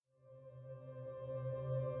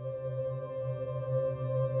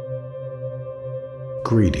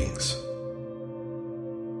Greetings.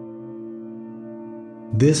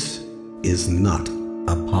 This is not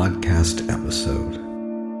a podcast episode.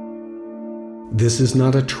 This is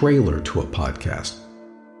not a trailer to a podcast.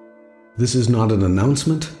 This is not an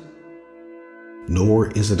announcement,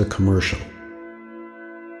 nor is it a commercial.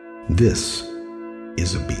 This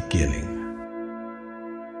is a beginning.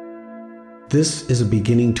 This is a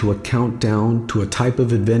beginning to a countdown to a type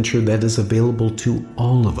of adventure that is available to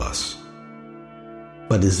all of us,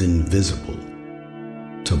 but is invisible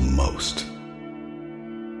to most.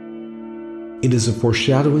 It is a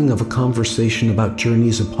foreshadowing of a conversation about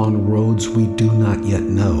journeys upon roads we do not yet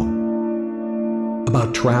know,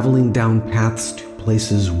 about traveling down paths to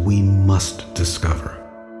places we must discover.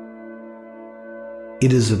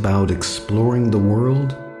 It is about exploring the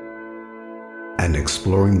world and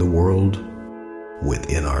exploring the world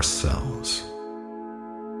within ourselves.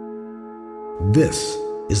 This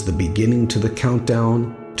is the beginning to the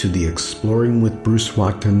countdown to the Exploring with Bruce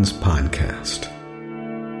Watkins podcast.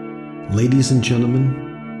 Ladies and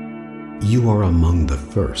gentlemen, you are among the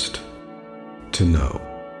first to know.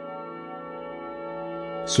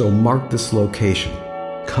 So mark this location.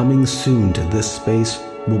 Coming soon to this space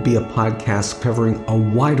will be a podcast covering a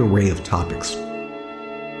wide array of topics,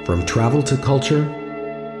 from travel to culture,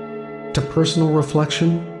 to personal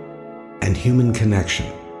reflection and human connection.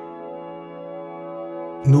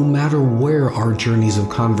 No matter where our journeys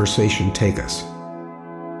of conversation take us,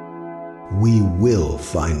 we will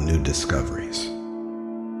find new discoveries.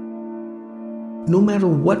 No matter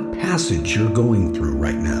what passage you're going through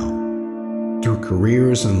right now, through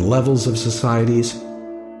careers and levels of societies,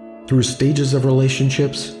 through stages of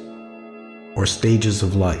relationships, or stages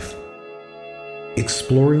of life,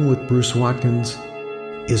 Exploring with Bruce Watkins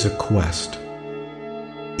is a quest.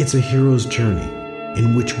 It's a hero's journey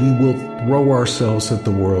in which we will throw ourselves at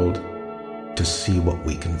the world to see what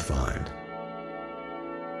we can find.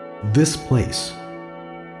 This place,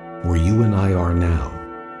 where you and I are now,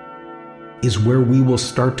 is where we will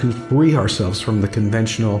start to free ourselves from the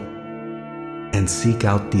conventional and seek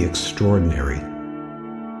out the extraordinary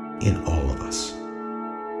in all of us.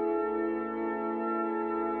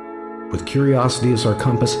 With curiosity as our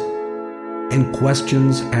compass and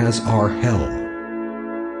questions as our helm,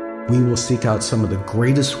 we will seek out some of the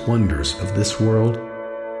greatest wonders of this world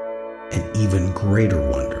and even greater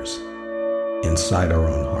wonders inside our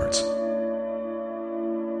own hearts.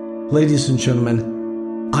 Ladies and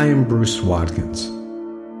gentlemen, I am Bruce Watkins.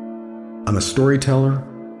 I'm a storyteller,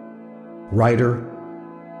 writer,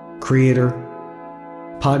 creator,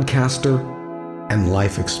 podcaster, and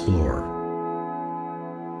life explorer.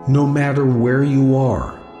 No matter where you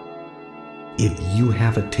are, if you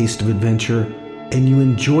have a taste of adventure and you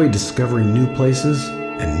enjoy discovering new places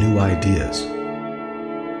and new ideas,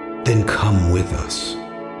 then come with us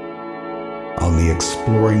on the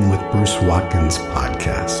Exploring with Bruce Watkins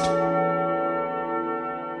podcast.